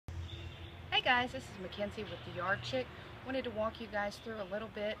Hi guys, this is Mackenzie with the Yard Chick. Wanted to walk you guys through a little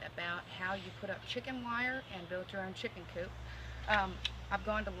bit about how you put up chicken wire and build your own chicken coop. I've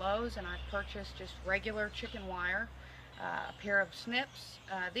gone to Lowe's and I've purchased just regular chicken wire, a pair of snips.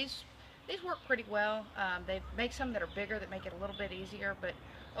 These work pretty well. They make some that are bigger that make it a little bit easier, but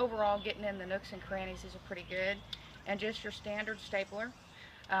overall getting in the nooks and crannies, these are pretty good. And just your standard stapler.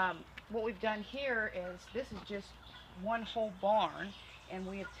 What we've done here is this is just one whole barn, and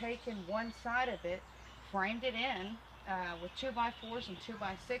we have taken one side of it, framed it in with 2x4s and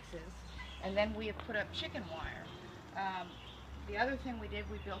 2x6s, and then we have put up chicken wire. The other thing we did,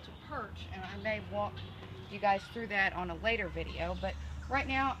 we built a perch, and I may walk you guys through that on a later video, but right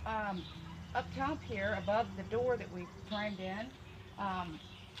now up top here above the door that we framed in,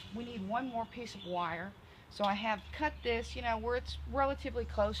 we need one more piece of wire. So I have cut this, where it's relatively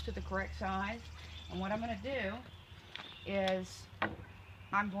close to the correct size, and what I'm going to do is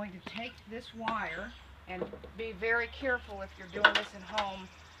I'm going to take this wire, and be very careful if you're doing this at home.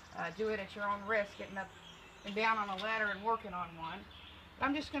 Do it at your own risk, getting up and down on a ladder and working on one.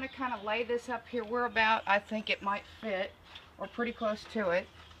 I'm just going to kind of lay this up here where about I think it might fit, or pretty close to it,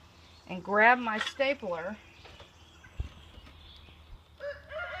 and grab my stapler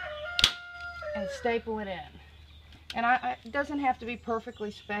and staple it in. And it doesn't have to be perfectly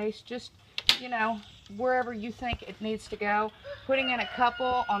spaced, just wherever you think it needs to go. Putting in a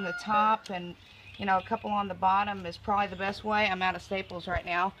couple on the top and a couple on the bottom is probably the best way. I'm out of staples right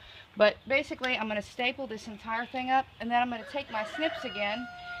now, but basically I'm going to staple this entire thing up, and then I'm going to take my snips again,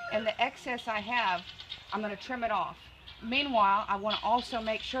 and the excess I have, I'm going to trim it off. Meanwhile, I want to also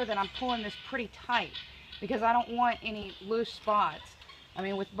make sure that I'm pulling this pretty tight, because I don't want any loose spots. I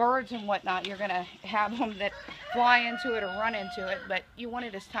mean, with birds and whatnot, you're going to have them that fly into it or run into it, but you want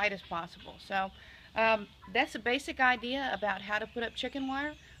it as tight as possible. So that's a basic idea about how to put up chicken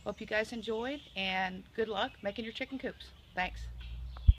wire. Hope you guys enjoyed, and good luck making your chicken coops. Thanks.